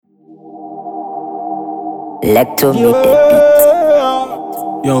Lekto yeah. made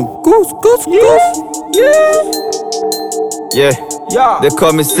the Young Goose. Yeah. They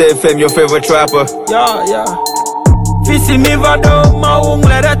call me CFM, your favorite rapper. Yeah. Fisi mi vado, ma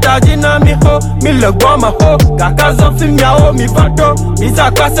unglere tajina mi ho, mi le goma ho, kaka zonfi miao mi vado, mi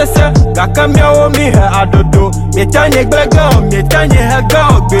zakwa sese, kaka miao mi he adodo, mi tanye glega, mi tanye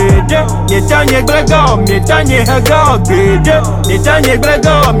hega Gbede, mi tanye glega, mi tanye hega Gbede, mi tanye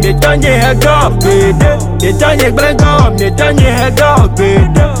glega, mi tanye hega Gbede, mi tanye glega, mi tanye hega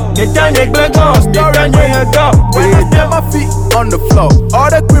Gbede, mi tanye glega, mi tanye hega Gbede. My feet on the floor, all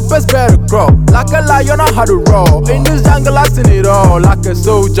the creepers better grow. Like a lion, I had to roll. In this jungle, I seen it all. Like a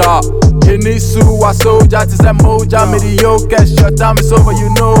soldier, you need to a soldier. To say moja, mediocre. Your time is over,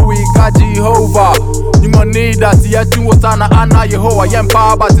 you know we got Jehovah. You gon' need that. Yeah, you was on Anna Yehovah. Yeah,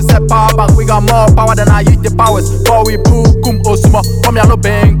 power, but to say power bank, we got more power than I use the powers. Before we boo, kum osuma, come ya no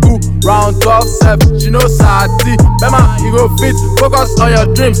bengu. Round 12-7, she know sati. Bema, you go fit, focus on your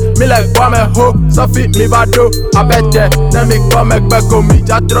dreams. Me like wame ho, so fit me bado. I bet ya, let me come back on me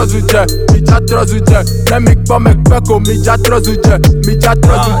jatro zuje. Let me come back on me jatro zuje.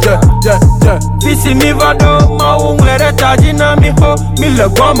 Fisi mi vado, ma unglere tajina mi ho, mi le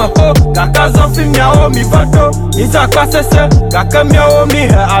goma ho, kaka zonfi miao mi vado, mi zakwa sese, kaka miao mi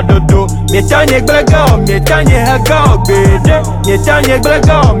he adodo, mi tanye glega, mi tanye hega Gbede, mi tanye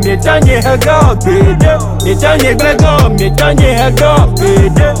glega, mi tanye hega Gbede, mi tanye glega, mi tanye hega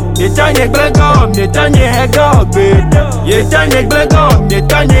Gbede, mi tanye glega, mi tanye hega Gbede, mi tanye glega, mi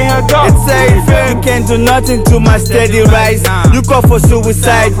tanye hega It's safe, you can't do nothing to my steady rise. You call for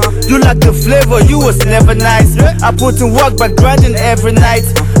suicide, you like the flavor, you was never nice. I put in work but grinding every night.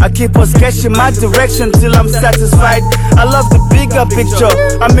 I keep on sketching my direction till I'm satisfied. I love the bigger picture,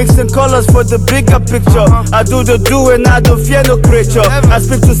 I'm mixing colors for the bigger picture. I do the and I don't fear no creature. I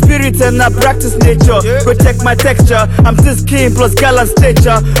speak to spirit and I practice nature. Protect my texture, I'm still skin plus gallant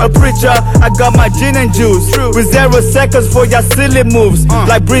stature. A preacher, I got my gin and juice. With 0 seconds for your silly moves.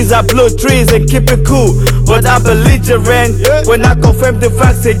 Like breeze I blow trees and keep it cool. But I belligerent when I confirm the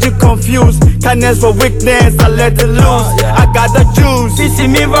facts that you confused. Kindness for weakness, I let it loose. I got the juice. Fisi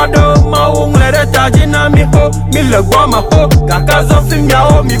mi vado, ma unglere tajina mi ho, mi le goma ho, kaka zonfi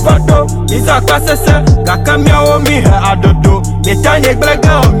miao mi vado, mi zakwa sese, kaka miao mi he adodo, mi tanye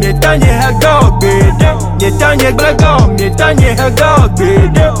glega, mi tanye hega Gbede, mi tanye glega, mi tanye hega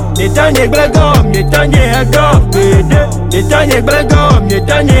Gbede, mi tanye glega, mi tanye hega Gbede, mi tanye glega, mi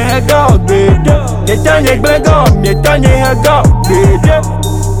tanye hega Gbede, mi tanye glega, mi tanye hega Gbede.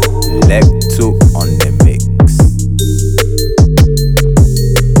 Lekto on the